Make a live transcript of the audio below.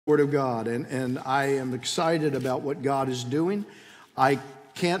Word of God, and I am excited about what God is doing. I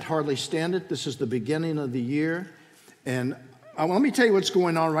can't hardly stand it. This is the beginning of the year, and let me tell you what's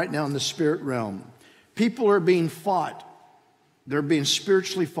going on right now in the spirit realm. People are being fought. They're being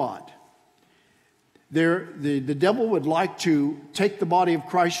spiritually fought. The devil would like to take the body of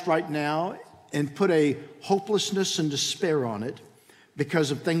Christ right now and put a hopelessness and despair on it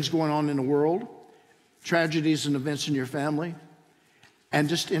because of things going on in the world, tragedies and events in your family, and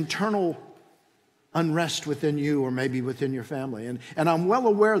just internal unrest within you or maybe within your family. And I'm well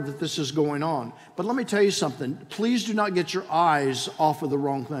aware that this is going on. But let me tell you something. Please do not get your eyes off of the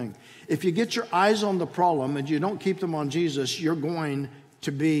wrong thing. If you get your eyes on the problem and you don't keep them on Jesus, you're going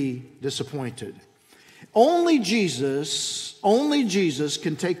to be disappointed. Only Jesus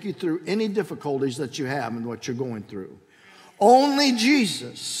can take you through any difficulties that you have and what you're going through. Only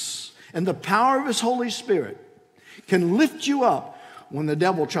Jesus and the power of His Holy Spirit can lift you up when the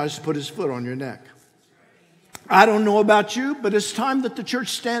devil tries to put his foot on your neck. I don't know about you, but it's time that the church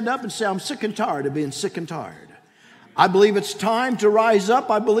stand up and say, I'm sick and tired of being sick and tired. I believe it's time to rise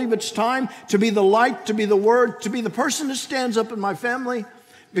up. I believe it's time to be the light, to be the word, to be the person that stands up in my family.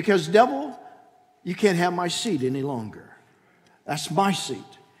 Because devil, you can't have my seat any longer. That's my seat,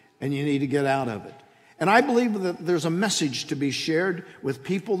 and you need to get out of it. And I believe that there's a message to be shared with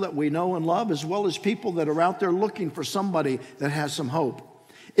people that we know and love, as well as people that are out there looking for somebody that has some hope.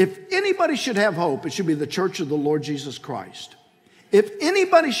 If anybody should have hope, it should be the church of the Lord Jesus Christ. If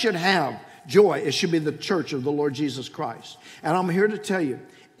anybody should have joy, it should be the church of the Lord Jesus Christ. And I'm here to tell you,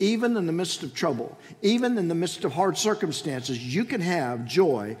 even in the midst of trouble, even in the midst of hard circumstances, you can have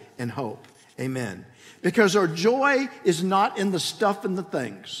joy and hope. Amen. Because our joy is not in the stuff and the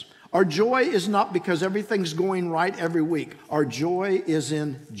things. Our joy is not because everything's going right every week. Our joy is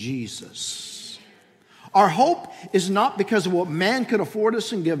in Jesus. Our hope is not because of what man could afford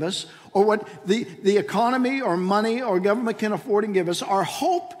us and give us, or what the economy or money or government can afford and give us. Our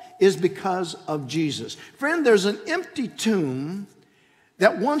hope is because of Jesus. Friend, there's an empty tomb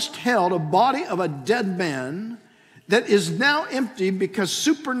that once held a body of a dead man that is now empty because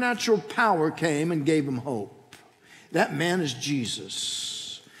supernatural power came and gave him hope. That man is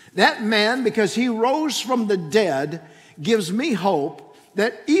Jesus. That man, because he rose from the dead, gives me hope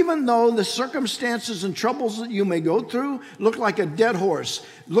that even though the circumstances and troubles that you may go through look like a dead horse,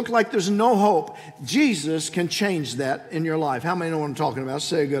 look like there's no hope, Jesus can change that in your life. How many know what I'm talking about?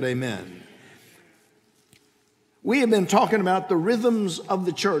 Say a good amen. We have been talking about the rhythms of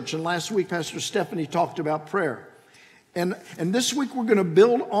the church, and last week Pastor Stephanie talked about prayer. And this week we're going to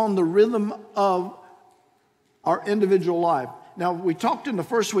build on the rhythm of our individual life. Now, we talked in the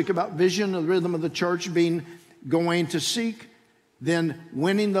first week about vision, the rhythm of the church being going to seek, then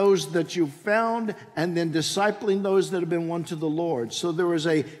winning those that you've found, and then discipling those that have been won to the Lord. So there is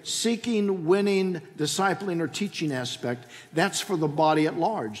a seeking, winning, discipling, or teaching aspect. That's for the body at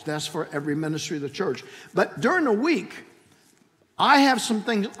large. That's for every ministry of the church. But during the week, I have some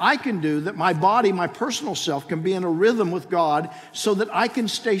things I can do that my body, my personal self, can be in a rhythm with God so that I can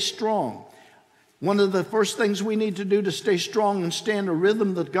stay strong. One of the first things we need to do to stay strong and stay in a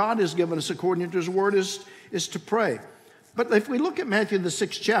rhythm that God has given us according to His Word is to pray. But if we look at Matthew, the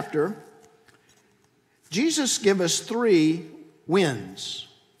 6th chapter, Jesus gave us 3 wins.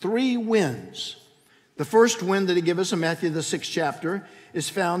 3 wins. The first win that He gave us in Matthew, the 6th chapter, is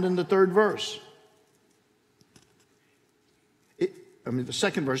found in the 3rd verse. The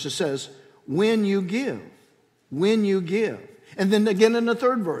 2nd verse, it says, when you give. When you give. And then again in the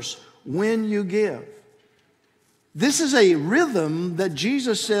 3rd verse, when you give. This is a rhythm that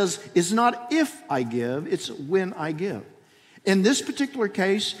Jesus says is not if I give, it's when I give. In this particular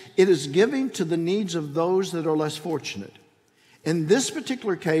case, it is giving to the needs of those that are less fortunate. In this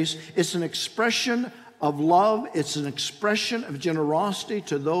particular case, it's an expression of love. It's an expression of generosity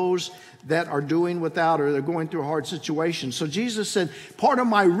to those that are doing without or they're going through a hard situation. So Jesus said, part of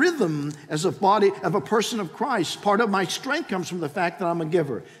my rhythm as a body of a person of Christ, part of my strength comes from the fact that I'm a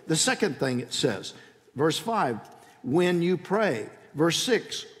giver. The second thing it says, verse 5, when you pray. Verse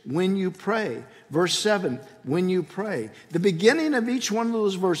 6, when you pray. Verse 7, when you pray. The beginning of each one of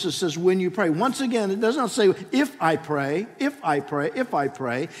those verses says, when you pray. Once again, it does not say, if I pray, if I pray, if I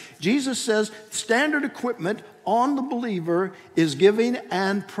pray. Jesus says, standard equipment on the believer is giving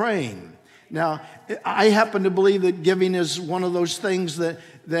and praying. Now, I happen to believe that giving is one of those things that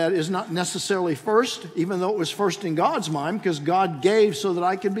is not necessarily first, even though it was first in God's mind, because God gave so that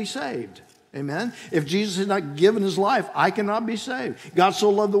I could be saved. Amen. If Jesus had not given his life, I cannot be saved. God so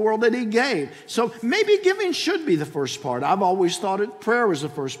loved the world that he gave. So maybe giving should be the first part. I've always thought prayer was the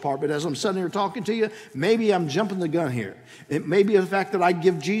first part, but as I'm sitting here talking to you, maybe I'm jumping the gun here. It may be the fact that I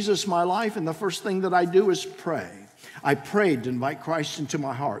give Jesus my life, and the first thing that I do is pray. I prayed to invite Christ into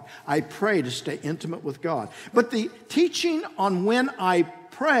my heart. I pray to stay intimate with God. But the teaching on when I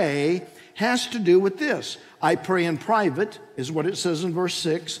pray has to do with this. I pray in private, is what it says in verse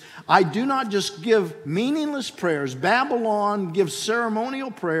 6. I do not just give meaningless prayers. Babylon gives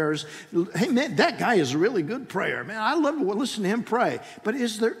ceremonial prayers. Hey, man, that guy is a really good prayer. Man, I love to listen to him pray. But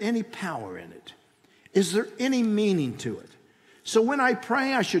is there any power in it? Is there any meaning to it? So when I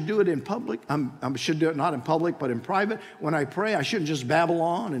pray, I should do it in public. I should do it not in public, but in private. When I pray, I shouldn't just babble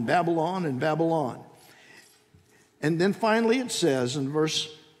on and babble on and babble on. And then finally it says in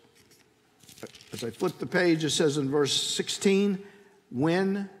as I flip the page, it says in verse 16,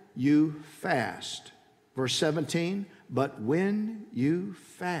 when you fast. Verse 17, but when you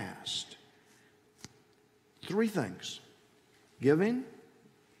fast. 3 things: giving,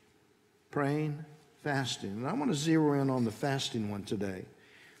 praying, fasting. And I want to zero in on the fasting one today.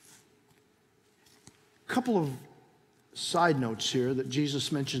 A couple of side notes here that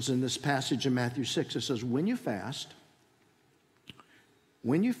Jesus mentions in this passage in Matthew 6. It says, when you fast,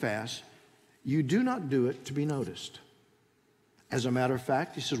 you do not do it to be noticed. As a matter of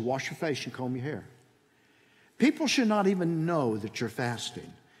fact, he says, wash your face and comb your hair. People should not even know that you're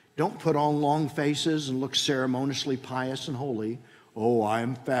fasting. Don't put on long faces and look ceremoniously pious and holy. Oh,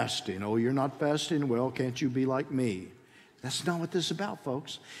 I'm fasting. Oh, you're not fasting? Well, can't you be like me? That's not what this is about,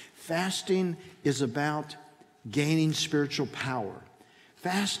 folks. Fasting is about gaining spiritual power.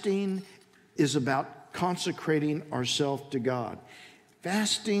 Fasting is about consecrating ourselves to God.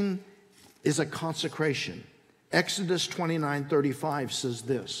 Fasting is a consecration. Exodus 29:35 says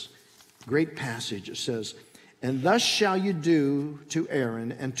this, great passage. It says, and thus shall you do to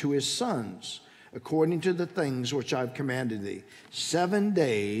Aaron and to his sons, according to the things which I've commanded thee. 7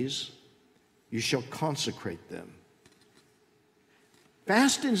 days you shall consecrate them.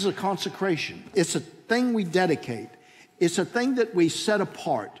 Fasting is a consecration. It's a thing we dedicate. It's a thing that we set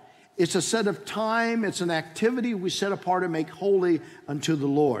apart. It's a set of time. It's an activity we set apart and make holy unto the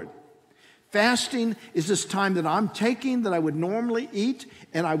Lord. Fasting is this time that I'm taking that I would normally eat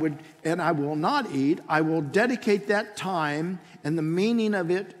and I will not eat. I will dedicate that time and the meaning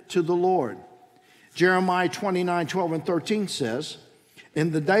of it to the Lord. Jeremiah 29:12-13 says,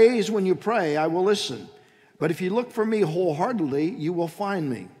 in the days when you pray, I will listen. But if you look for me wholeheartedly, you will find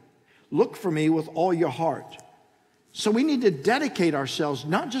me. Look for me with all your heart. So we need to dedicate ourselves,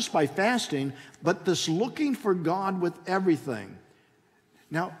 not just by fasting, but this looking for God with everything.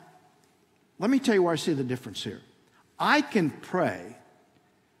 Now, let me tell you where I see the difference here. I can pray,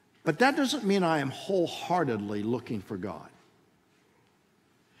 but that doesn't mean I am wholeheartedly looking for God.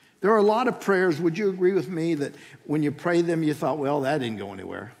 There are a lot of prayers, would you agree with me, that when you pray them, you thought, well, that didn't go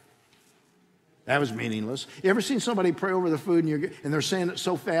anywhere. That was meaningless. You ever seen somebody pray over the food and they're saying it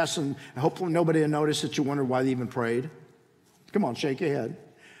so fast and hopefully nobody will notice that you wonder why they even prayed? Come on, shake your head.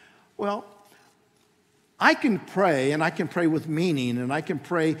 Well, I can pray, and I can pray with meaning, and I can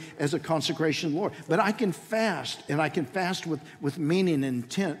pray as a consecration to the Lord. But I can fast, and I can fast with meaning and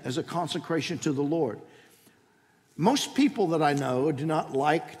intent as a consecration to the Lord. Most people that I know do not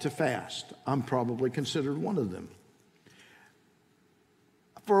like to fast. I'm probably considered one of them.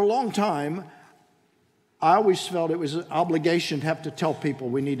 For a long time, I always felt it was an obligation to have to tell people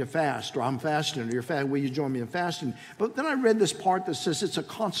we need to fast, or I'm fasting, or you're fasting, will you join me in fasting? But then I read this part that says it's a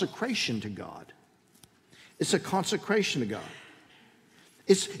consecration to God. It's a consecration to God.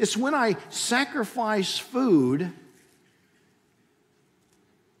 It's when I sacrifice food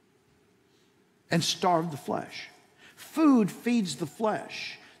and starve the flesh. Food feeds the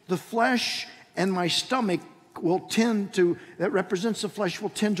flesh. The flesh and my stomach that represents the flesh, will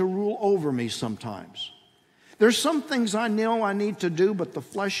tend to rule over me sometimes. There's some things I know I need to do, but the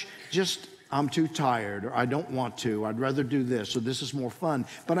flesh I'm too tired, or I don't want to. I'd rather do this, or this is more fun.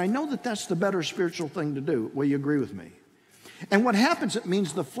 But I know that that's the better spiritual thing to do. Will you agree with me? And what happens, it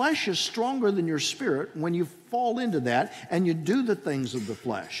means the flesh is stronger than your spirit when you fall into that and you do the things of the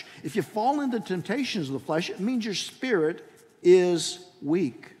flesh. If you fall into temptations of the flesh, it means your spirit is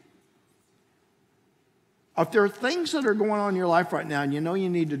weak. If there are things that are going on in your life right now and you know you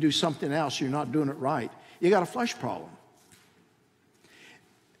need to do something else, you're not doing it right, you got a flesh problem.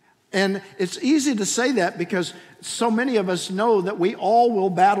 And it's easy to say that because so many of us know that we all will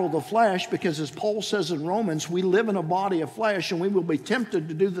battle the flesh, because as Paul says in Romans, we live in a body of flesh and we will be tempted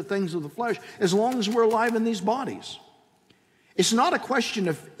to do the things of the flesh as long as we're alive in these bodies. It's not a question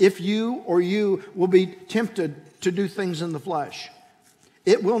of if you or you will be tempted to do things in the flesh.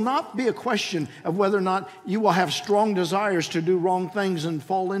 It will not be a question of whether or not you will have strong desires to do wrong things and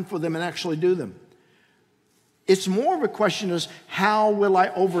fall in for them and actually do them. It's more of a question is, how will I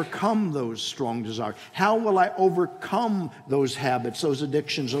overcome those strong desires? How will I overcome those habits, those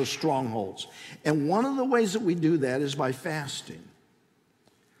addictions, those strongholds? And one of the ways that we do that is by fasting.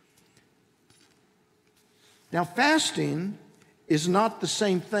 Now, fasting is not the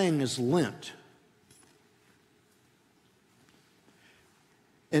same thing as Lent.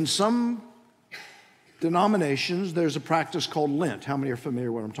 In some denominations, there's a practice called Lent. How many are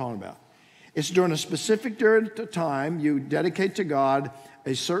familiar with what I'm talking about? It's during a specific period of time, you dedicate to God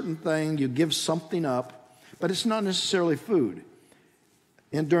a certain thing, you give something up, but it's not necessarily food.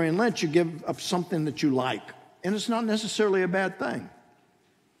 And during Lent, you give up something that you like, and it's not necessarily a bad thing.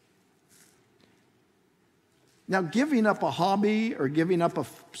 Now, giving up a hobby or giving up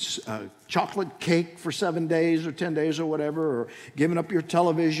a chocolate cake for 7 days or 10 days or whatever, or giving up your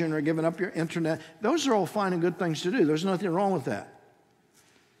television or giving up your internet, those are all fine and good things to do. There's nothing wrong with that.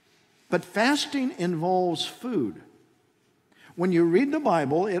 But fasting involves food. When you read the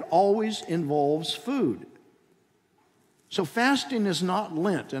Bible, it always involves food. So fasting is not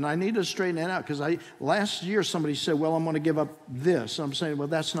Lent, and I need to straighten that out because last year somebody said, well, I'm going to give up this. I'm saying, well,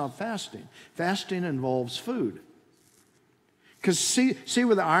 that's not fasting. Fasting involves food. Because see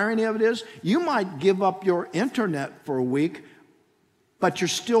where the irony of it is? You might give up your internet for a week, but you're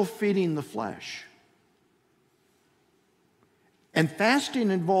still feeding the flesh. And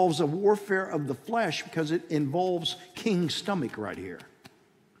fasting involves a warfare of the flesh because it involves King Stomach right here.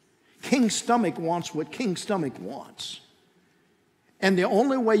 King Stomach wants what King Stomach wants. And the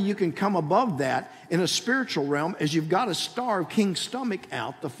only way you can come above that in a spiritual realm is you've got to starve King Stomach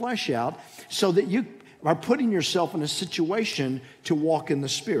out, the flesh out, so that you are putting yourself in a situation to walk in the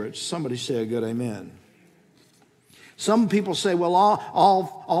Spirit. Somebody say a good amen. Some people say, well,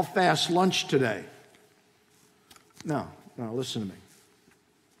 I'll fast lunch today. No, listen to me.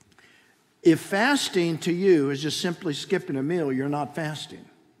 If fasting to you is just simply skipping a meal, you're not fasting.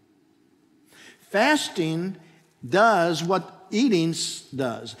 Fasting does what eating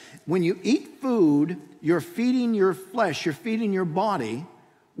does. When you eat food, you're feeding your flesh, you're feeding your body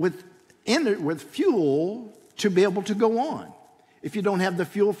with fuel to be able to go on. If you don't have the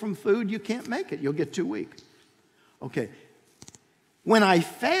fuel from food, you can't make it. You'll get too weak. Okay. When I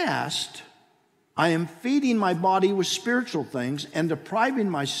fast, I am feeding my body with spiritual things and depriving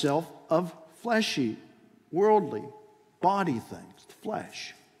myself of fleshy, worldly, body things,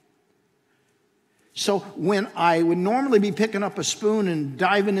 flesh. So when I would normally be picking up a spoon and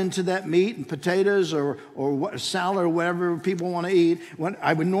diving into that meat and potatoes or salad or whatever people want to eat, when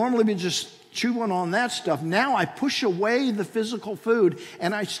I would normally be just chewing on that stuff. Now I push away the physical food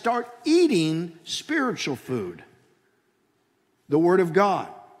and I start eating spiritual food. The Word of God.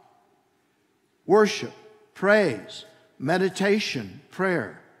 Worship, praise, meditation,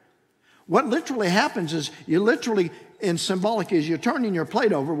 prayer. What literally happens is you literally, in symbolic, is you're turning your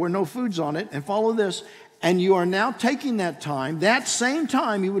plate over where no food's on it, and follow this, and you are now taking that same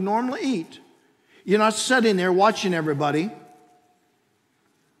time you would normally eat. You're not sitting there watching everybody.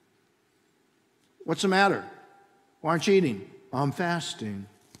 What's the matter? Why aren't you eating? I'm fasting.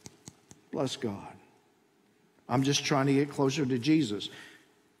 Bless God. I'm just trying to get closer to Jesus.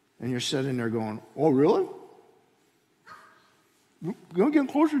 And you're sitting there going, oh, really? You're going to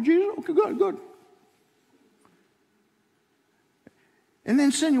get closer to Jesus? Okay, good. And the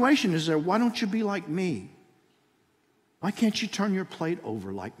insinuation is there, why don't you be like me? Why can't you turn your plate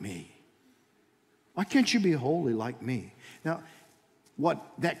over like me? Why can't you be holy like me? Now,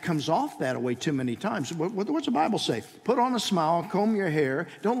 that comes off that way too many times. What's the Bible say? Put on a smile, comb your hair.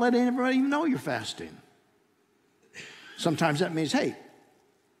 Don't let anybody even know you're fasting. Sometimes that means, hey,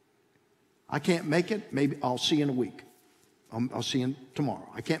 I can't make it. Maybe I'll see you in a week. I'll see you tomorrow.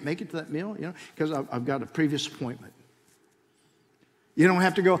 I can't make it to that meal, because I've got a previous appointment. You don't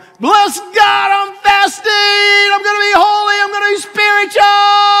have to go, bless God, I'm fasting. I'm going to be holy. I'm going to be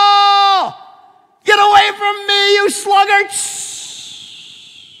spiritual. Get away from me, you sluggards.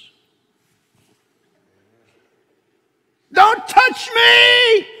 Don't touch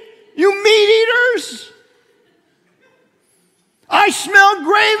me, you meat eaters. I smell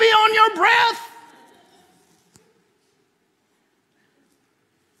gravy on your breath.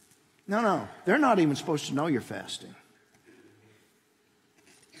 No, they're not even supposed to know you're fasting.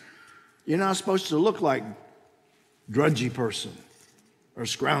 You're not supposed to look like drudgy person or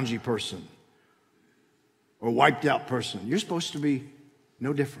scroungy person or wiped out person. You're supposed to be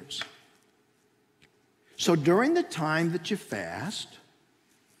no difference. So during the time that you fast,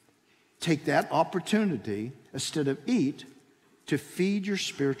 take that opportunity, instead of eat, to feed your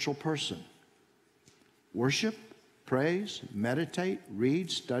spiritual person. Worship, praise, meditate,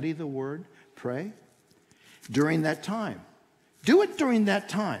 read, study the Word, pray. During that time. Do it during that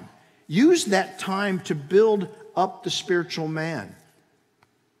time. Use that time to build up the spiritual man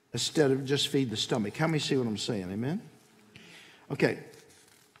instead of just feed the stomach. How many see what I'm saying? Amen? Okay.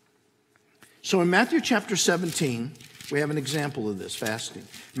 So in Matthew chapter 17, we have an example of this, fasting.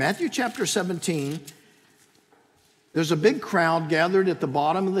 Matthew chapter 17, there's a big crowd gathered at the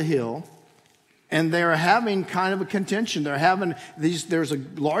bottom of the hill, and they're having kind of a contention. There's a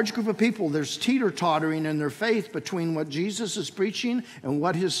large group of people, there's teeter-tottering in their faith between what Jesus is preaching and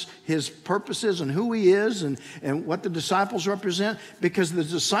what his purpose is and who he is and what the disciples represent, because the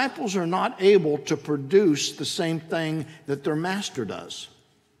disciples are not able to produce the same thing that their master does.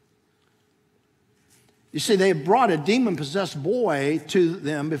 You see, they brought a demon-possessed boy to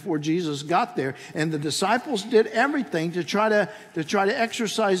them before Jesus got there, and the disciples did everything to try to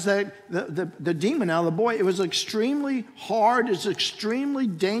exorcise the demon out of the boy. It was extremely hard, it's extremely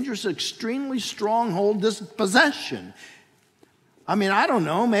dangerous, extremely stronghold, this possession. I mean, I don't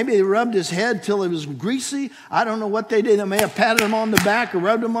know. Maybe they rubbed his head till it was greasy. I don't know what they did. They may have patted him on the back or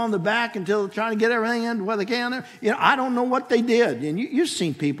rubbed him on the back until they're trying to get everything in where they can. I don't know what they did. And you've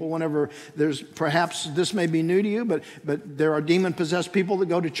seen people whenever there's, perhaps this may be new to you, but there are demon-possessed people that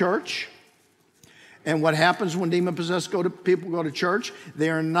go to church. And what happens when demon-possessed people go to church?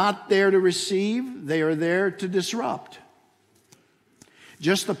 They are not there to receive. They are there to disrupt.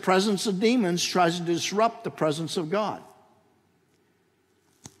 Just the presence of demons tries to disrupt the presence of God.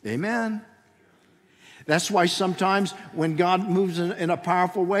 Amen. That's why sometimes when God moves in a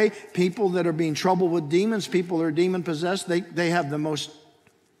powerful way, people that are being troubled with demons, people that are demon-possessed, they have the most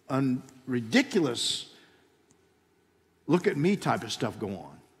ridiculous look at me type of stuff go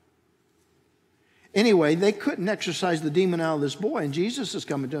on. Anyway, they couldn't exorcise the demon out of this boy, and Jesus is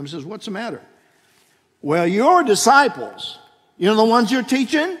coming to him and says, what's the matter? Well, your disciples, you know the ones you're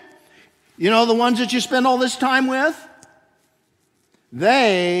teaching? You know the ones that you spend all this time with?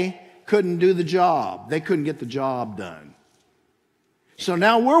 They couldn't do the job. They couldn't get the job done. So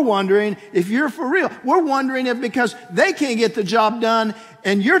now we're wondering if you're for real. We're wondering if because they can't get the job done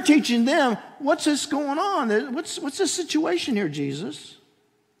and you're teaching them, what's this going on? What's this situation here, Jesus?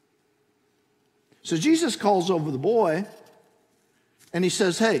 So Jesus calls over the boy and he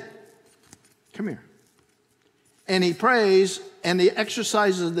says, hey, come here. And he prays and he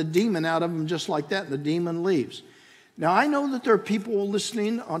exorcises the demon out of him just like that. And the demon leaves. Now, I know that there are people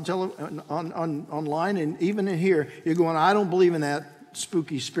listening online and even in here, you're going, I don't believe in that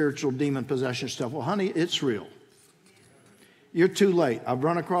spooky spiritual demon possession stuff. Well, honey, it's real. You're too late. I've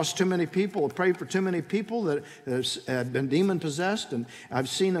run across too many people, I've prayed for too many people that have been demon possessed, and I've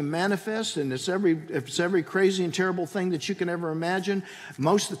seen them manifest, and it's every crazy and terrible thing that you can ever imagine.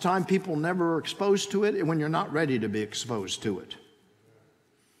 Most of the time, people never are exposed to it when you're not ready to be exposed to it.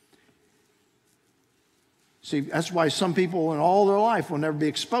 See, that's why some people in all their life will never be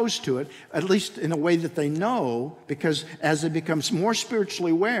exposed to it, at least in a way that they know, because as it becomes more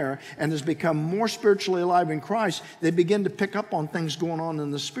spiritually aware and has become more spiritually alive in Christ, they begin to pick up on things going on in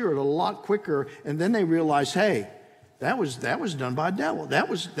the spirit a lot quicker, and then they realize, hey, that was done by a devil. That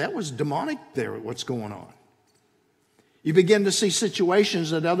was demonic there, what's going on. You begin to see situations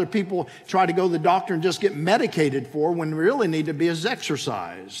that other people try to go to the doctor and just get medicated for when really need to be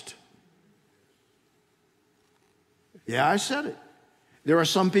exorcised. Yeah, I said it. There are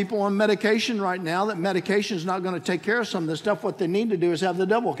some people on medication right now that medication is not going to take care of some of this stuff. What they need to do is have the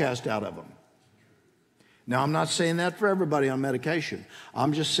devil cast out of them. Now, I'm not saying that for everybody on medication.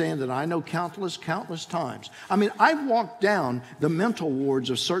 I'm just saying that I know countless times. I mean, I've walked down the mental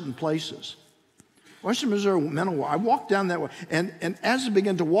wards of certain places. Western Missouri mental ward. I walked down that way, and as I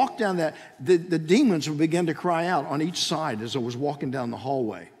began to walk down that, the demons would begin to cry out on each side as I was walking down the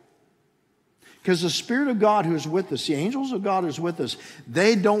hallway. Because the Spirit of God who is with us, the angels of God who is with us,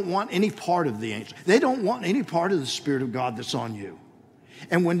 they don't want any part of the angel. They don't want any part of the Spirit of God that's on you.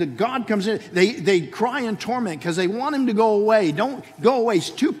 And when the God comes in, they cry in torment because they want him to go away. Don't go away.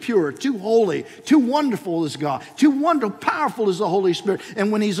 He's too pure, too holy, too wonderful is God, too wonderful, powerful is the Holy Spirit.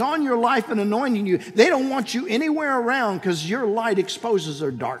 And when he's on your life and anointing you, they don't want you anywhere around because your light exposes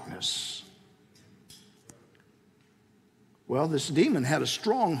their darkness. Well, this demon had a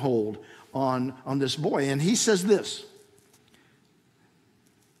stronghold on this boy. And he says this,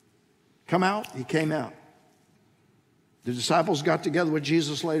 come out. He came out. The disciples got together with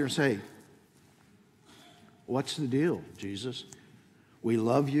Jesus later and say, what's the deal, Jesus? We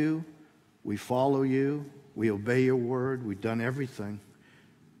love you. We follow you. We obey your word. We've done everything.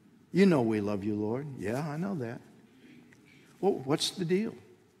 You know we love you, Lord. Yeah, I know that. Well, what's the deal?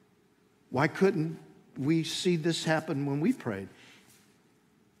 Why couldn't we see this happen when we prayed?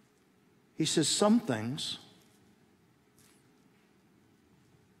 He says some things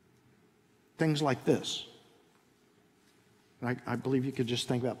like this. I believe you could just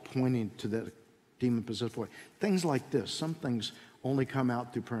think about pointing to that demon-possessed boy. Things like this. Some things only come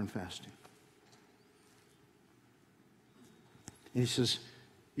out through prayer and fasting. And he says,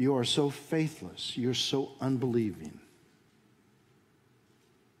 you are so faithless. You're so unbelieving.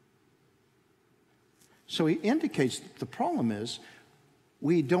 So he indicates that the problem is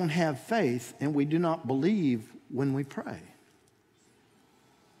we don't have faith and we do not believe when we pray.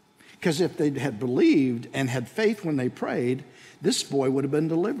 Because if they had believed and had faith when they prayed, this boy would have been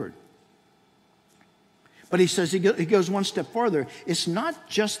delivered. But he says, he goes one step further. It's not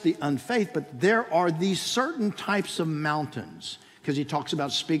just the unfaith, but there are these certain types of mountains. Because he talks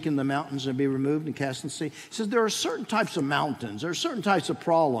about speaking the mountains and be removed and cast in the sea. He says there are certain types of mountains, there are certain types of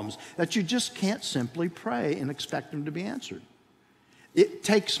problems that you just can't simply pray and expect them to be answered. It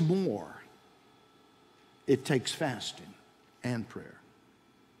takes more. It takes fasting and prayer.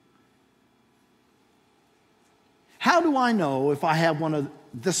 How do I know if I have one of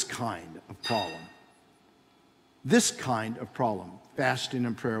this kind of problem? This kind of problem, fasting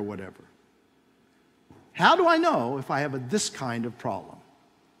and prayer, whatever. How do I know if I have this kind of problem?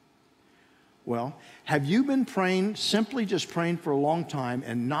 Well, have you been praying, simply just praying for a long time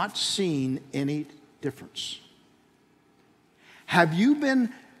and not seen any difference? Have you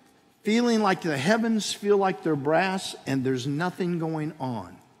been feeling like the heavens feel like they're brass and there's nothing going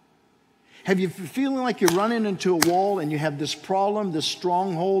on? Have you been feeling like you're running into a wall and you have this problem, this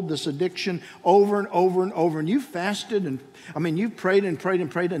stronghold, this addiction over and over and over, and you fasted and, you've prayed and prayed and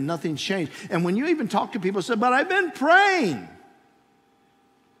prayed and nothing's changed. And when you even talk to people, say, but I've been praying.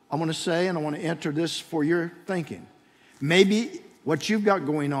 I want to say, and I want to enter this for your thinking. Maybe what you've got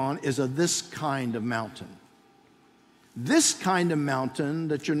going on is this kind of mountain. This kind of mountain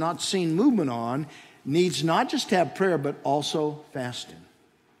that you're not seeing movement on needs not just to have prayer, but also fasting.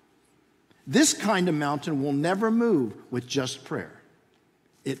 This kind of mountain will never move with just prayer.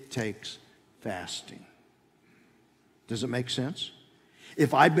 It takes fasting. Does it make sense?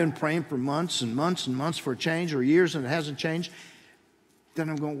 If I've been praying for months and months and months for a change or years and it hasn't changed, then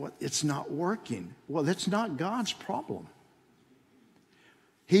I'm going, well, it's not working. Well, that's not God's problem.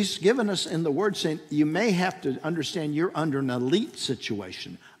 He's given us in the Word saying you may have to understand you're under an elite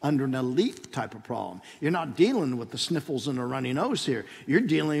situation, under an elite type of problem. You're not dealing with the sniffles and a runny nose here. You're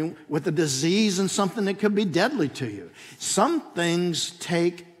dealing with a disease and something that could be deadly to you. Some things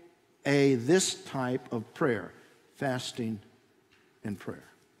take this type of prayer, fasting and prayer.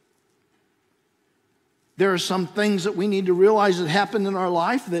 There are some things that we need to realize that happen in our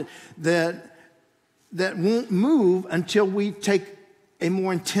life that won't move until we take a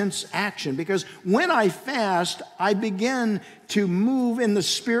more intense action. Because when I fast, I begin to move in the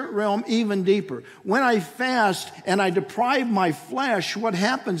spirit realm even deeper. When I fast and I deprive my flesh, what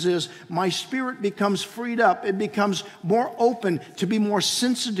happens is my spirit becomes freed up. It becomes more open to be more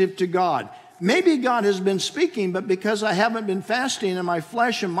sensitive to God. Maybe God has been speaking, but because I haven't been fasting and my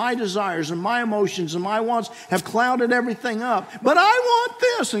flesh and my desires and my emotions and my wants have clouded everything up. But I want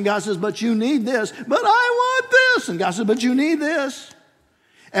this. And God says, but you need this. But I want this. And God says, but you need this.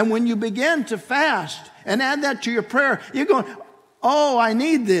 And when you begin to fast and add that to your prayer, you're going, oh, I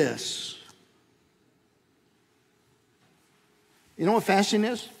need this. You know what fasting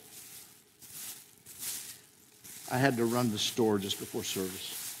is? I had to run the store just before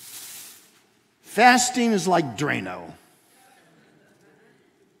service. Fasting is like Drano.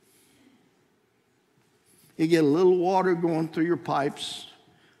 You get a little water going through your pipes,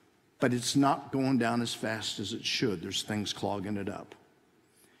 but it's not going down as fast as it should. There's things clogging it up.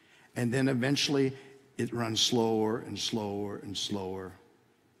 And then eventually it runs slower and slower and slower.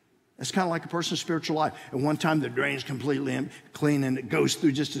 It's kind of like a person's spiritual life. At one time the drain's completely clean and it goes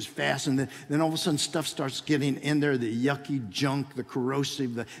through just as fast. And then all of a sudden stuff starts getting in there, the yucky junk, the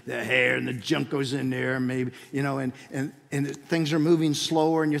corrosive, the hair and the junk goes in there maybe, and things are moving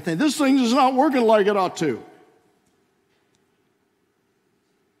slower and you're thinking, this thing is not working like it ought to.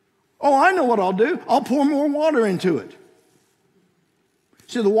 Oh, I know what I'll do. I'll pour more water into it.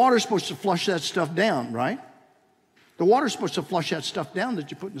 See, the water's supposed to flush that stuff down, right? The water's supposed to flush that stuff down that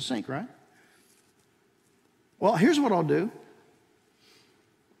you put in the sink, right? Well, here's what I'll do.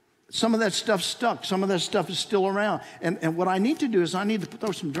 Some of that stuff's stuck. Some of that stuff is still around. And what I need to do is I need to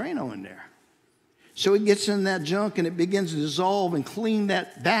throw some Drano in there. So it gets in that junk and it begins to dissolve and clean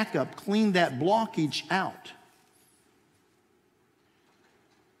that back up, clean that blockage out.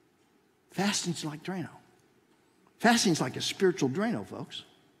 Fasting's like Drano. Fasting's like a spiritual Drano, folks.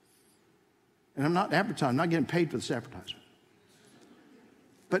 And I'm not advertising, I'm not getting paid for this advertisement.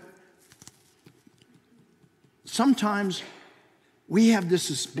 But sometimes we have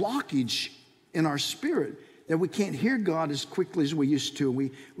this blockage in our spirit that we can't hear God as quickly as we used to.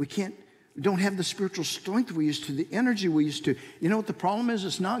 We don't have the spiritual strength we used to, the energy we used to. You know what the problem is?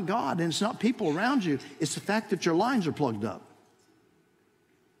 It's not God and it's not people around you. It's the fact that your lines are plugged up.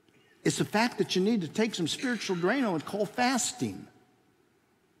 It's the fact that you need to take some spiritual Drano and call fasting.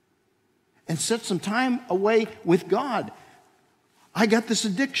 And set some time away with God. I got this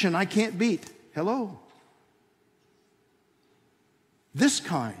addiction I can't beat. Hello. This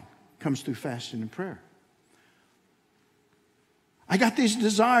kind comes through fasting and prayer. I got these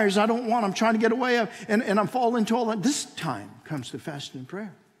desires I don't want. I'm trying to get away of, and I'm falling into all that. This time comes through fasting and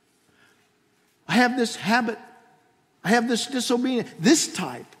prayer. I have this habit. I have this disobedience. This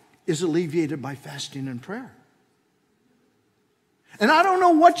type is alleviated by fasting and prayer. And I don't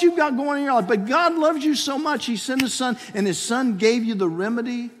know what you've got going in your life, but God loves you so much, He sent His Son, and His Son gave you the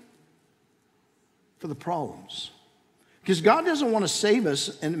remedy for the problems. Because God doesn't want to save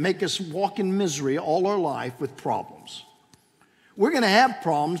us and make us walk in misery all our life with problems. We're going to have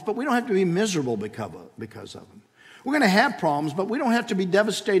problems, but we don't have to be miserable because of them. We're going to have problems, but we don't have to be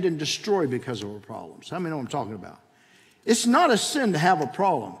devastated and destroyed because of our problems. How many know what I'm talking about? It's not a sin to have a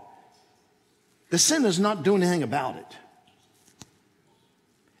problem. The sin is not doing anything about it.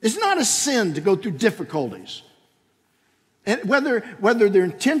 It's not a sin to go through difficulties. And whether they're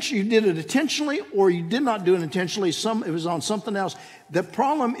you did it intentionally or you did not do it intentionally, it was on something else. The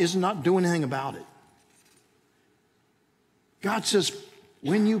problem is not doing anything about it. God says,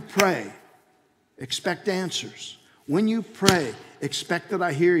 when you pray, expect answers. When you pray, expect that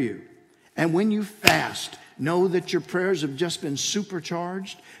I hear you. And when you fast, know that your prayers have just been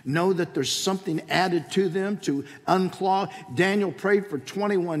supercharged. Know that there's something added to them to unclog. Daniel prayed for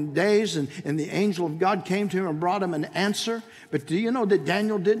 21 days and the angel of God came to him and brought him an answer. But do you know that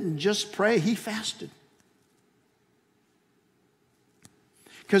Daniel didn't just pray, he fasted?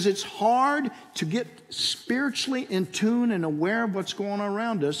 Because it's hard to get spiritually in tune and aware of what's going on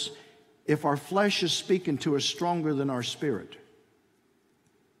around us if our flesh is speaking to us stronger than our spirit.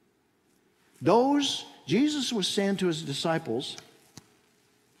 Jesus was saying to his disciples,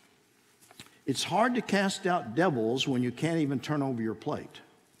 it's hard to cast out devils when you can't even turn over your plate.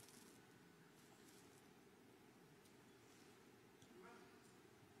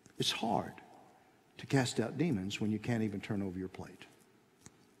 It's hard to cast out demons when you can't even turn over your plate.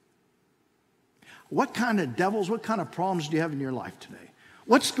 What kind of devils, what kind of problems do you have in your life today?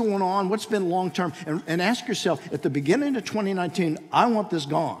 What's going on? What's been long term? And ask yourself, at the beginning of 2019, I want this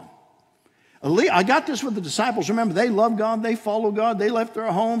gone. I got this with the disciples. Remember, they loved God. They followed God. They left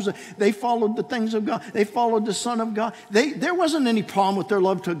their homes. They followed the things of God. They followed the Son of God. There wasn't any problem with their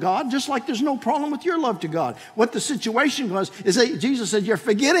love to God, just like there's no problem with your love to God. What the situation was is that Jesus said, you're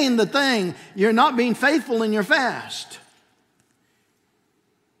forgetting the thing. You're not being faithful in your fast.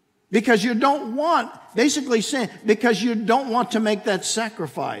 Because you don't want, basically saying, because you don't want to make that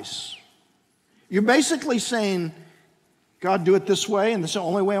sacrifice. You're basically saying, God, do it this way, and this is the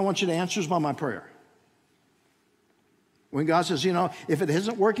only way I want you to answer is by my prayer. When God says, if it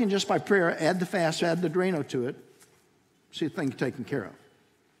isn't working just by prayer, add the fast, add the Drano to it, see the thing taken care of.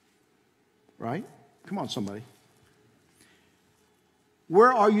 Right? Come on, somebody.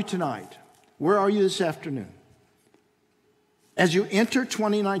 Where are you tonight? Where are you this afternoon? As you enter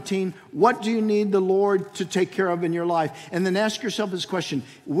 2019, what do you need the Lord to take care of in your life? And then ask yourself this question,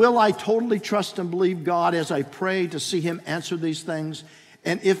 will I totally trust and believe God as I pray to see Him answer these things?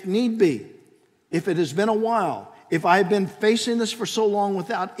 And if need be, if it has been a while, if I have been facing this for so long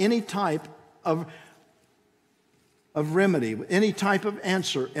without any type of remedy, any type of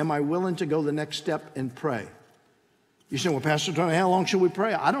answer, am I willing to go the next step and pray? You say, well, Pastor Tony, how long should we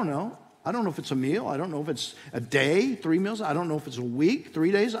pray? I don't know. I don't know if it's a meal. I don't know if it's a day, 3 meals. I don't know if it's a week,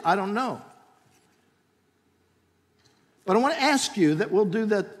 3 days. I don't know. But I want to ask you that we'll do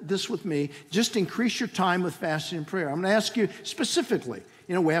this with me. Just increase your time with fasting and prayer. I'm going to ask you specifically.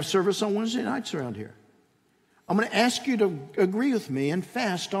 We have service on Wednesday nights around here. I'm going to ask you to agree with me and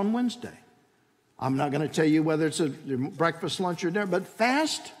fast on Wednesday. I'm not going to tell you whether it's a breakfast, lunch, or dinner, but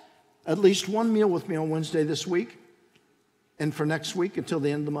fast at least one meal with me on Wednesday this week and for next week until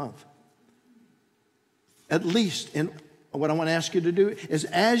the end of the month. At least, and what I want to ask you to do is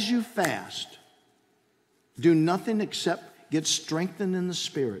as you fast, do nothing except get strengthened in the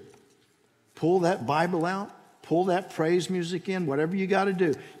Spirit Pull that Bible out. Pull that praise music in. Whatever you got to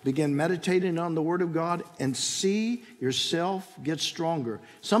do. Begin meditating on the Word of God and see yourself get stronger.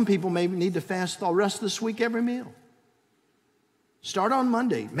 Some people may need to fast the rest of this week every meal. Start on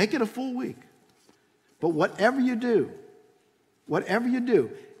Monday. Make it a full week. But whatever you do,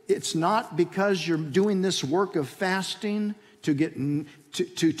 it's not because you're doing this work of fasting to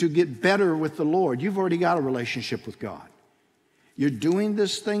get better with the Lord. You've already got a relationship with God. You're doing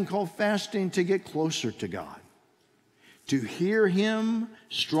this thing called fasting to get closer to God, to hear Him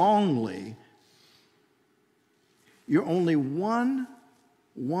strongly. You're only one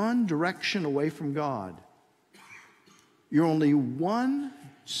direction away from God. You're only one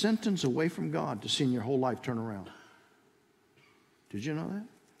sentence away from God to seeing your whole life turn around. Did you know that?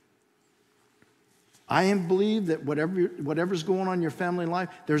 I believe that whatever's going on in your family life,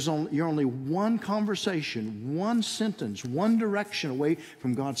 you're only one conversation, one sentence, one direction away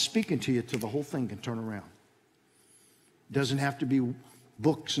from God speaking to you till the whole thing can turn around. It doesn't have to be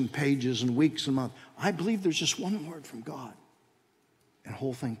books and pages and weeks and months. I believe there's just one word from God and the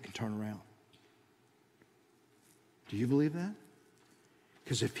whole thing can turn around. Do you believe that?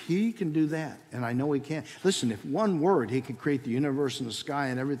 Because if He can do that, and I know He can. Listen, if one word, He could create the universe and the sky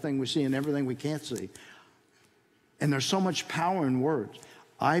and everything we see and everything we can't see. And there's so much power in words.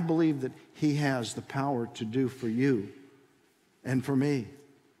 I believe that He has the power to do for you and for me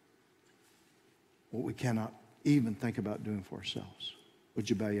what we cannot even think about doing for ourselves. Would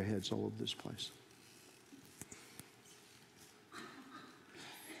you bow your heads all over this place?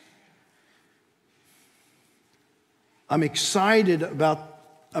 I'm excited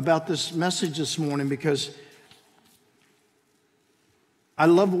about this message this morning because I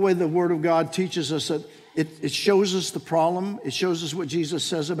love the way the Word of God teaches us that it shows us the problem. It shows us what Jesus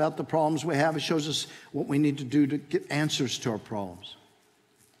says about the problems we have. It shows us what we need to do to get answers to our problems.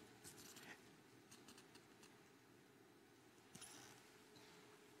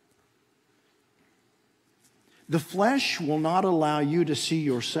 The flesh will not allow you to see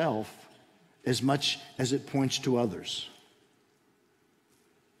yourself as much as it points to others.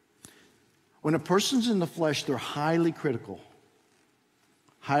 When a person's in the flesh, they're highly critical.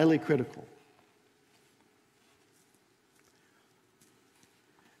 Highly critical.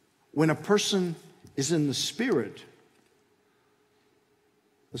 When a person is in the Spirit,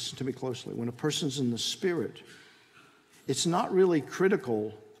 listen to me closely. When a person's in the Spirit, it's not really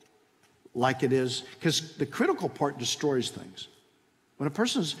critical like it is, because the critical part destroys things. When a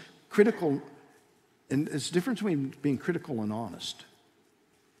person's critical, and it's the difference between being critical and honest.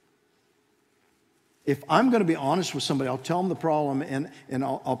 If I'm going to be honest with somebody, I'll tell them the problem and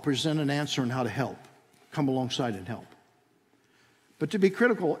I'll present an answer on how to help, come alongside and help. But to be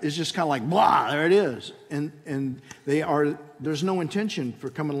critical is just kind of like, blah, there it is. And there's no intention for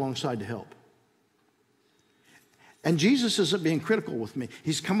coming alongside to help. And Jesus isn't being critical with me.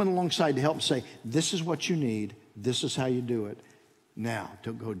 He's coming alongside to help and say, this is what you need. This is how you do it. Now,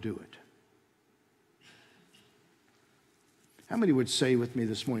 to go do it. How many would say with me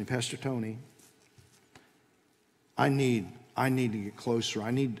this morning, Pastor Tony, I need to get closer.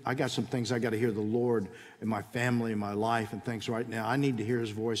 I got some things I got to hear the Lord in my family, in my life, and things right now. I need to hear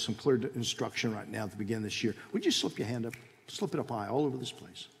His voice, some clear instruction right now at the beginning of this year. Would you slip your hand up? Slip it up high all over this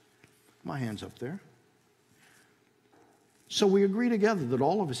place. My hand's up there. So we agree together that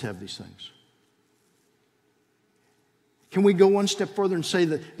all of us have these things. Can we go one step further and say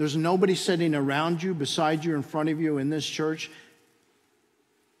that there's nobody sitting around you, beside you, in front of you in this church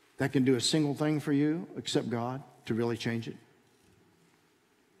that can do a single thing for you except God to really change it?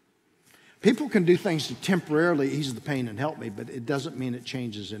 People can do things to temporarily ease the pain and help me, but it doesn't mean it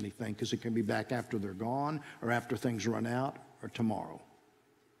changes anything, because it can be back after they're gone or after things run out or tomorrow.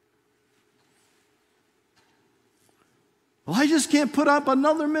 Well, I just can't put up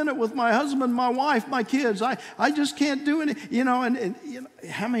another minute with my husband, my wife, my kids. I just can't do any, and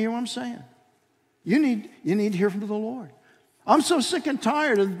how many hear what I'm saying? You need to hear from the Lord. I'm so sick and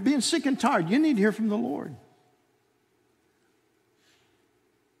tired of being sick and tired. You need to hear from the Lord.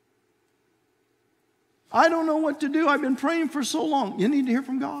 I don't know what to do. I've been praying for so long. You need to hear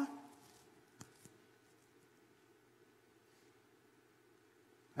from God.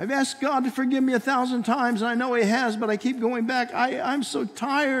 I've asked God to forgive me 1,000 times, and I know He has, but I keep going back. I'm so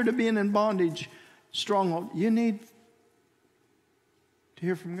tired of being in bondage, stronghold. You need to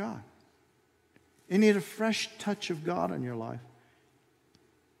hear from God. You need a fresh touch of God in your life.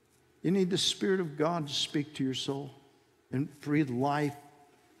 You need the Spirit of God to speak to your soul and breathe life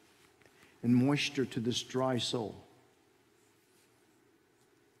and moisture to this dry soul.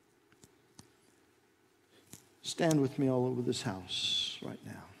 Stand with me all over this house right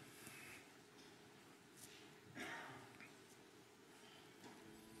now.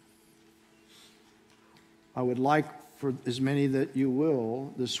 I would like for as many that you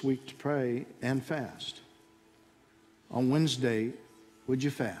will this week to pray and fast. On Wednesday, would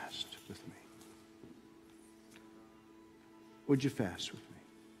you fast with me? Would you fast with me?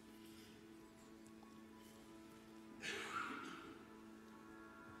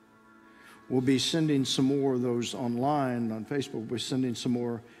 We'll be sending some more of those online on Facebook. We're sending some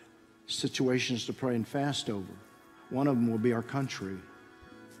more situations to pray and fast over. One of them will be our country.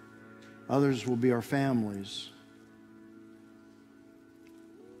 Others will be our families.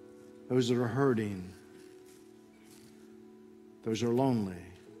 Those that are hurting. Those that are lonely.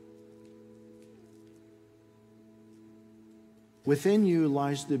 Within you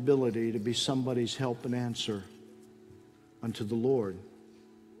lies the ability to be somebody's help and answer unto the Lord.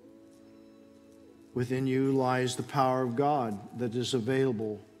 Within you lies the power of God that is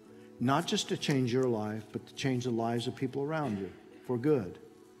available, not just to change your life, but to change the lives of people around you for good.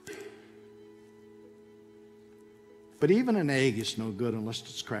 But even an egg is no good unless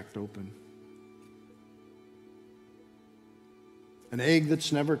it's cracked open. An egg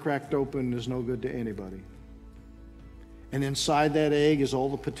that's never cracked open is no good to anybody. And inside that egg is all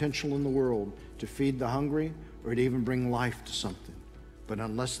the potential in the world to feed the hungry or to even bring life to something. But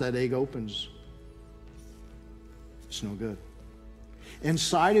unless that egg opens, it's no good.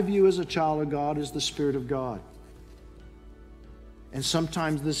 Inside of you as a child of God is the Spirit of God. And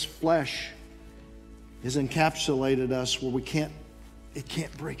sometimes this flesh has encapsulated us where it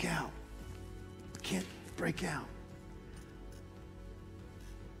can't break out. It can't break out.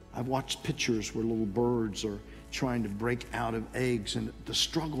 I've watched pictures where little birds are trying to break out of eggs and the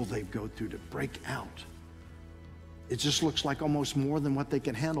struggle they go through to break out. It just looks like almost more than what they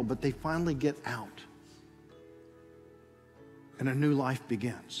can handle, but they finally get out. And a new life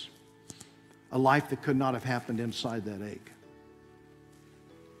begins. A life that could not have happened inside that egg.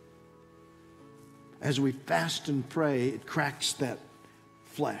 As we fast and pray, it cracks that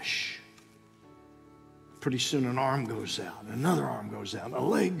flesh. Pretty soon an arm goes out, another arm goes out, a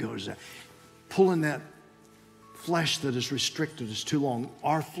leg goes out. Pulling that flesh that has restricted us too long.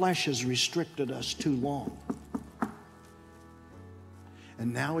 Our flesh has restricted us too long.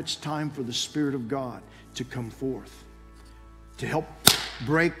 And now it's time for the Spirit of God to come forth, to help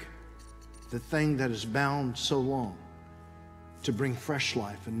break the thing that is bound so long, to bring fresh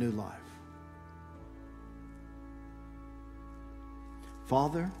life and new life.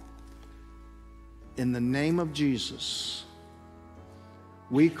 Father, in the name of Jesus,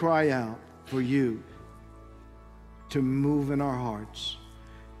 we cry out for you to move in our hearts.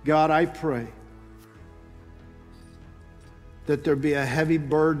 God, I pray that there be a heavy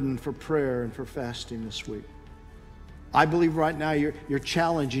burden for prayer and for fasting this week. I believe right now you're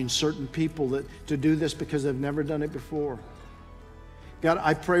challenging certain people to do this because they've never done it before. God,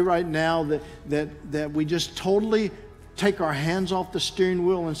 I pray right now that we just totally take our hands off the steering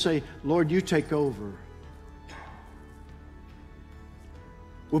wheel and say, Lord, you take over.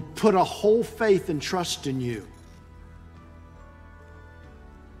 We'll put a whole faith and trust in you.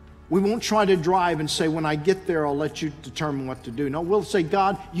 We won't try to drive and say, when I get there, I'll let you determine what to do. No, we'll say,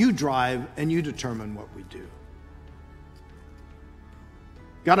 God, you drive and you determine what we do.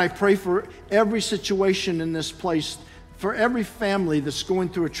 God, I pray for every situation in this place, for every family that's going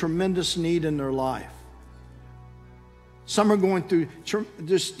through a tremendous need in their life. Some are going through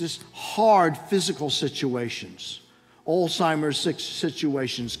just hard physical situations, Alzheimer's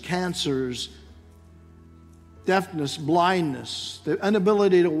situations, cancers, deafness, blindness, the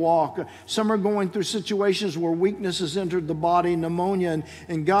inability to walk. Some are going through situations where weakness has entered the body, pneumonia,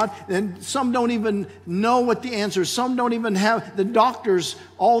 and God, and some don't even know what the answer is. Some don't even have, the doctors,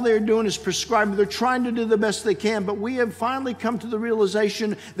 all they're doing is prescribing. They're trying to do the best they can, but we have finally come to the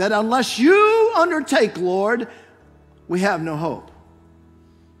realization that unless you undertake, Lord, we have no hope.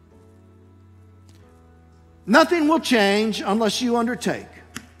 Nothing will change unless you undertake.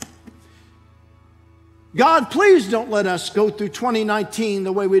 God, please don't let us go through 2019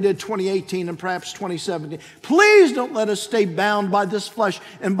 the way we did 2018 and perhaps 2017. Please don't let us stay bound by this flesh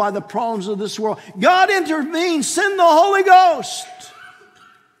and by the problems of this world. God, intervene. Send the Holy Ghost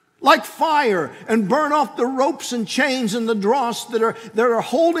like fire and burn off the ropes and chains and the dross that are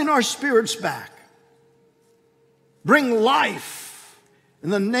holding our spirits back. Bring life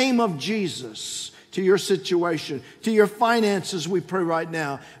in the name of Jesus to your situation, to your finances, we pray right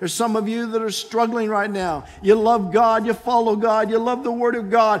now. There's some of you that are struggling right now. You love God, you follow God, you love the Word of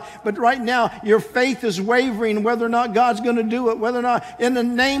God, but right now your faith is wavering whether or not God's going to do it, whether or not. In the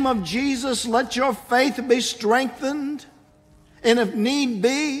name of Jesus, let your faith be strengthened. And if need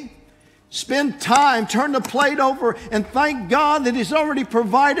be, Spend time, turn the plate over, and thank God that He's already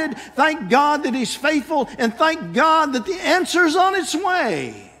provided. Thank God that He's faithful, and thank God that the answer's on its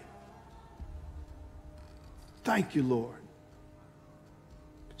way. Thank you, Lord.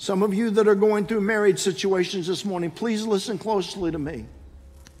 Some of you that are going through marriage situations this morning, please listen closely to me.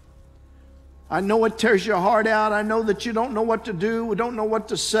 I know it tears your heart out. I know that you don't know what to do, don't know what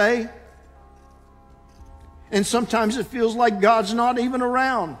to say. And sometimes it feels like God's not even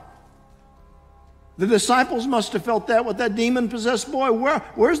around. The disciples must have felt that with that demon-possessed boy.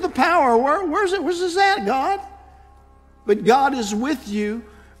 Where's the power? Where's this at, God? But God is with you.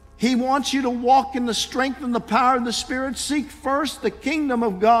 He wants you to walk in the strength and the power of the Spirit. Seek first the kingdom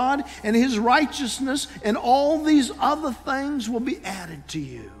of God and His righteousness, and all these other things will be added to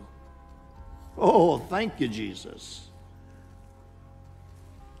you. Oh, thank you, Jesus.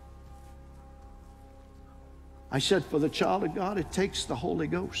 I said, for the child of God, it takes the Holy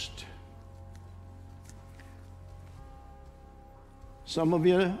Ghost. Some of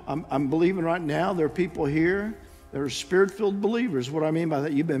you, I'm believing right now, there are people here that are Spirit-filled believers. What I mean by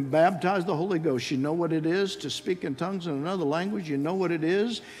that, you've been baptized with the Holy Ghost. You know what it is to speak in tongues in another language. You know what it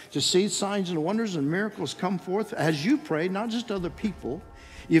is to see signs and wonders and miracles come forth as you pray, not just other people.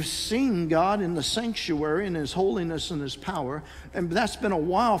 You've seen God in the sanctuary in His holiness and His power, and that's been a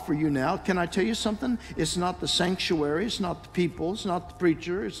while for you now. Can I tell you something? It's not the sanctuary, it's not the people, it's not the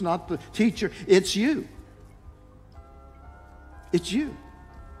preacher, it's not the teacher, it's you. It's you.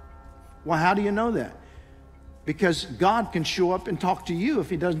 Well, how do you know that? Because God can show up and talk to you if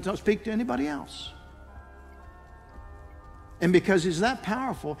He doesn't speak to anybody else. And because He's that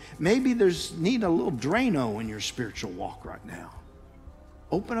powerful, maybe there's need a little Drano in your spiritual walk right now.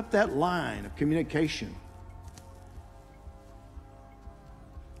 Open up that line of communication.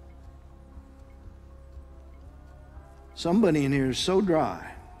 Somebody in here is so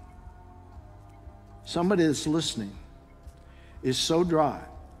dry. Somebody that's listening is so dry.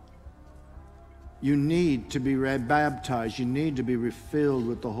 You need to be baptized. You need to be refilled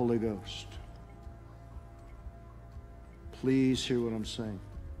with the Holy Ghost. Please hear what I'm saying.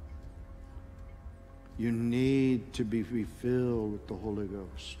 You need to be refilled with the Holy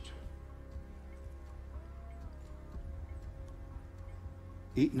Ghost.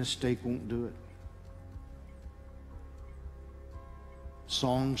 Eating a steak won't do it.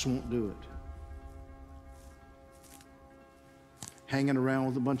 Songs won't do it. Hanging around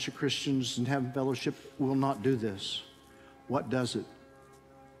with a bunch of Christians and having fellowship will not do this. What does it?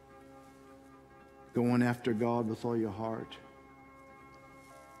 Going after God with all your heart.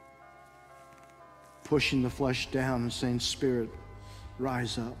 Pushing the flesh down and saying, Spirit,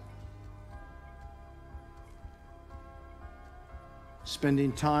 rise up.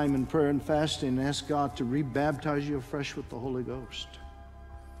 Spending time in prayer and fasting and ask God to rebaptize you afresh with the Holy Ghost.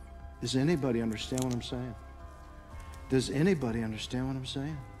 Does anybody understand what I'm saying? Does anybody understand what I'm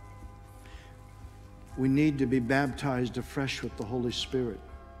saying? We need to be baptized afresh with the Holy Spirit.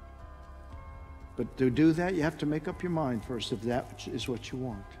 But to do that, you have to make up your mind first if that is what you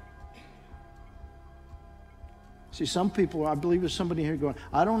want. See, some people, I believe there's somebody here going,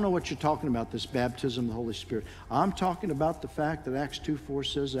 I don't know what you're talking about, this baptism of the Holy Spirit. I'm talking about the fact that Acts 2:4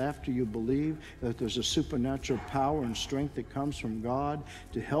 says after you believe that there's a supernatural power and strength that comes from God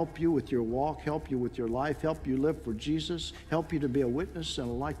to help you with your walk, help you with your life, help you live for Jesus, help you to be a witness and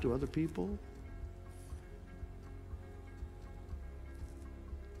a light to other people.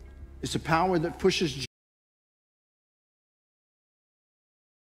 It's a power that pushes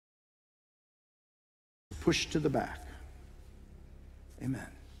push to the back. Amen.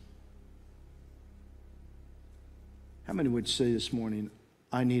 How many would say this morning,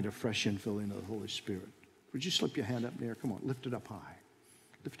 I need a fresh infilling of the Holy Spirit? Would you slip your hand up there? Come on, lift it up high.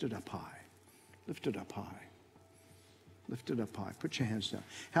 Lift it up high. Lift it up high. Lift it up high. Put your hands down.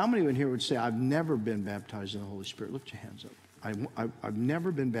 How many in here would say, I've never been baptized in the Holy Spirit? Lift your hands up. I've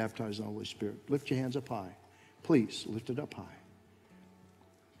never been baptized in the Holy Spirit. Lift your hands up high. Please, lift it up high.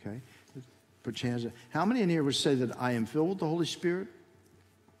 Okay? Put your hands up. How many in here would say that I am filled with the Holy Spirit?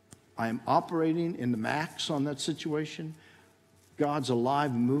 I am operating in the max on that situation. God's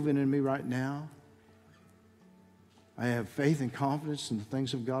alive and moving in me right now. I have faith and confidence in the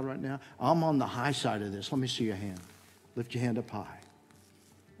things of God right now. I'm on the high side of this. Let me see your hand. Lift your hand up high.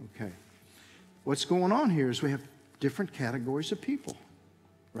 Okay. What's going on here is we have different categories of people,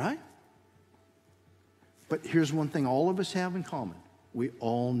 right? But here's one thing all of us have in common. We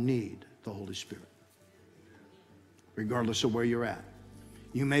all need the Holy Spirit, regardless of where you're at.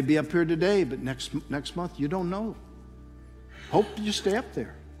 You may be up here today, but next month, you don't know. Hope you stay up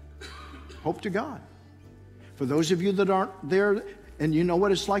there. Hope to God. For those of you that aren't there And you know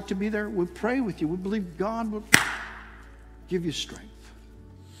what it's like to be there? We pray with you. We believe God will give you strength.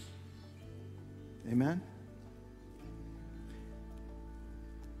 Amen?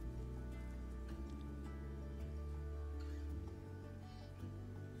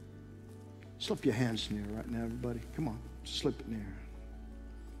 Slip your hands in the air right now, everybody. Come on, slip it in the air.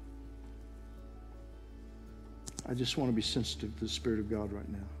 I just want to be sensitive to the Spirit of God right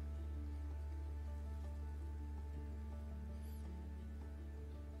now.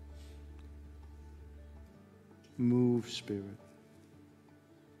 Move, Spirit.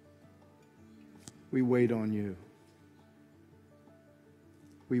 We wait on you.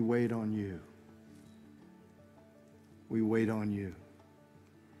 We wait on you. We wait on you.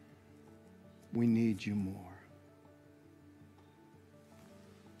 We need you more.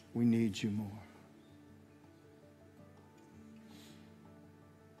 We need you more.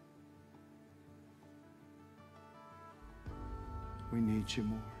 We need you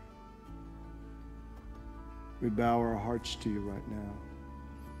more. We bow our hearts to you right now.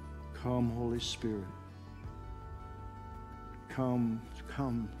 Come, Holy Spirit. Come,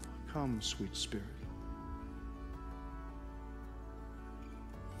 come, come, sweet Spirit.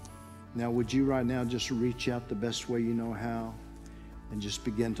 Now, would you right now just reach out the best way you know how and just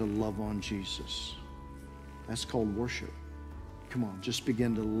begin to love on Jesus? That's called worship. Come on, just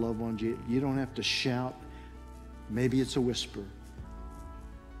begin to love on Jesus. You don't have to shout. Maybe it's a whisper.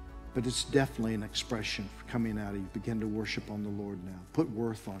 But it's definitely an expression coming out of you. Begin to worship on the Lord now. Put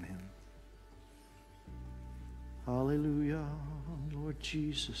worth on him. Hallelujah, Lord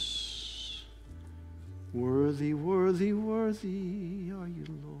Jesus. Worthy, worthy, worthy are you,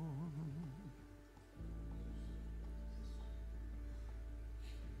 Lord.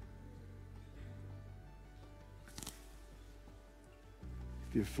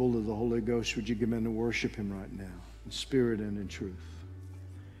 If you're full of the Holy Ghost, would you begin to worship him right now, in spirit and in truth?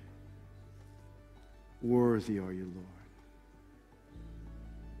 Worthy are you, Lord.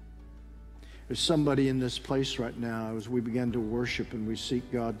 There's somebody in this place right now as we begin to worship and we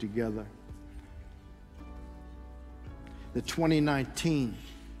seek God together. The 2019,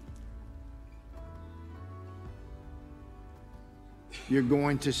 you're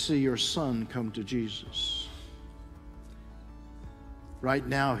going to see your son come to Jesus. Right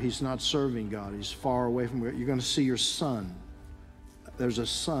now, he's not serving God. He's far away from God. You're going to see your son. There's a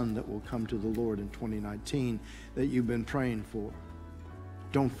son that will come to the Lord in 2019 that you've been praying for.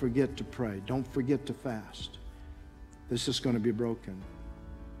 Don't forget to pray. Don't forget to fast. This is going to be broken.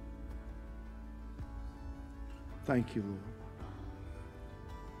 Thank you, Lord.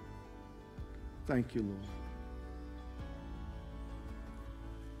 Thank you, Lord.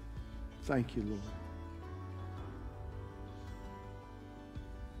 Thank you, Lord.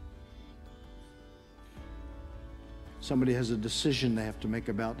 Somebody has a decision they have to make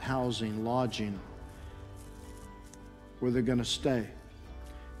about housing, lodging, where they're going to stay.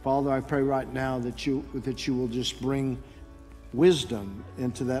 Father, I pray right now that you will just bring wisdom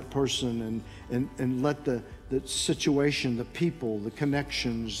into that person and let the situation, the people, the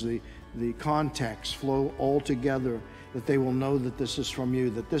connections, the contacts flow all together, that they will know that this is from you,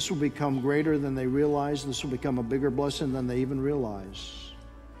 that this will become greater than they realize, this will become a bigger blessing than they even realize.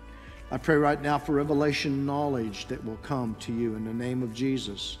 I pray right now for revelation knowledge that will come to you in the name of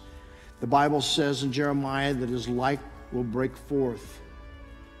Jesus. The Bible says in Jeremiah that his light will break forth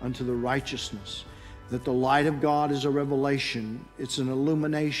unto the righteousness, that the light of God is a revelation, it's an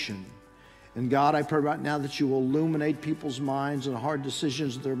illumination. And God, I pray right now that you will illuminate people's minds and hard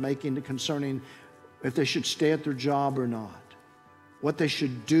decisions that they're making concerning if they should stay at their job or not, what they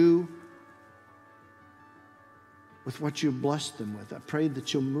should do with what you've blessed them with. I pray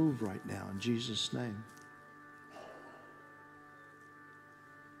that you'll move right now in Jesus' name.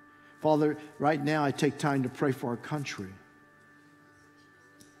 Father, right now I take time to pray for our country.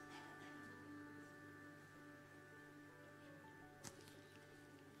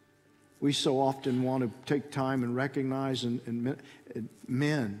 We so often want to take time and recognize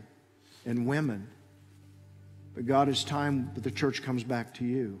men and women. But God, it's time that the church comes back to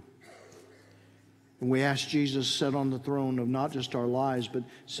you. And we ask Jesus, sit on the throne of not just our lives, but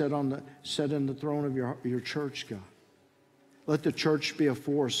sit in the throne of your church, God. Let the church be a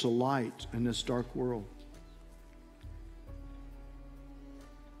force, a light in this dark world.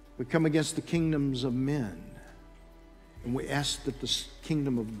 We come against the kingdoms of men, and we ask that the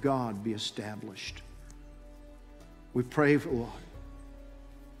kingdom of God be established. We pray for, Lord.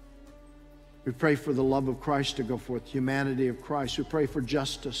 We pray for the love of Christ to go forth, humanity of Christ. We pray for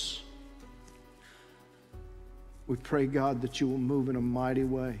justice. We pray, God, that you will move in a mighty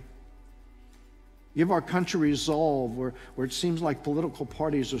way. Give our country resolve where it seems like political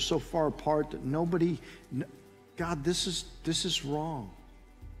parties are so far apart that nobody, God, this is wrong.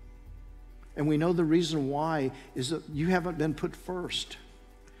 And we know the reason why is that you haven't been put first.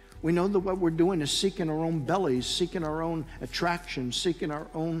 We know that what we're doing is seeking our own bellies, seeking our own attraction, seeking our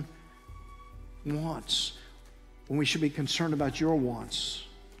own wants, when we should be concerned about your wants,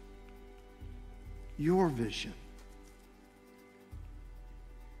 your vision.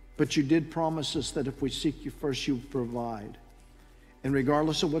 But you did promise us that if we seek you first, you would provide. And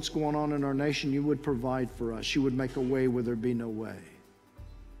regardless of what's going on in our nation, you would provide for us. You would make a way where there be no way.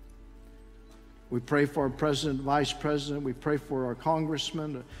 We pray for our president, vice president. We pray for our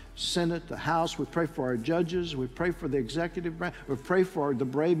congressmen, the Senate, the House. We pray for our judges. We pray for the executive branch. We pray for the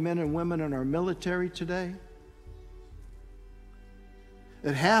brave men and women in our military today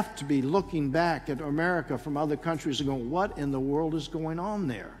that have to be looking back at America from other countries and going, what in the world is going on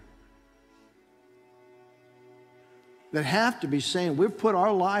there? That have to be saying, we've put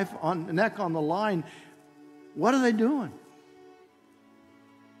our neck on the line. What are they doing?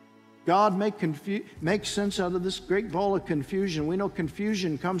 God, make sense out of this great ball of confusion. We know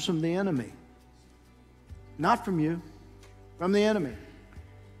confusion comes from the enemy. Not from you, from the enemy.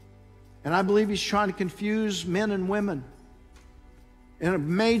 And I believe he's trying to confuse men and women in a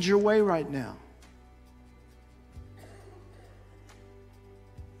major way right now.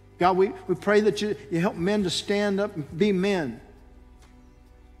 God, we pray that you help men to stand up and be men.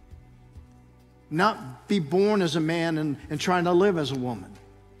 Not be born as a man and trying to live as a woman.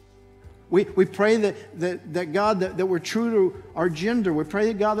 We pray that God, that we're true to our gender. We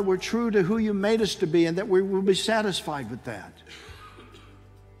pray, God, that we're true to who you made us to be and that we will be satisfied with that.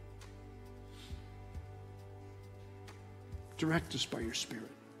 Direct us by your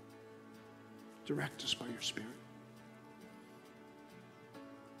Spirit. Direct us by your Spirit.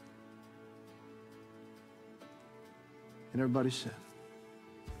 And everybody said,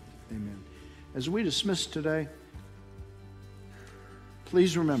 amen. As we dismiss today,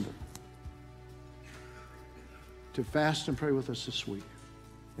 please remember to fast and pray with us this week.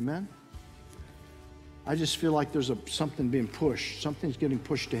 Amen? I just feel like there's something being pushed. Something's getting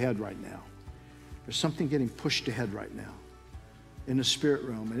pushed ahead right now. There's something getting pushed ahead right now in the spirit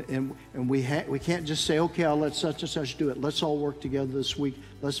realm. And we can't just say, okay, I'll let such and such do it. Let's all work together this week.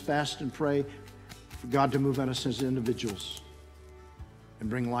 Let's fast and pray for God to move on us as individuals and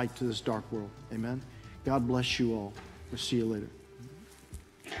bring light to this dark world. Amen? God bless you all. We'll see you later.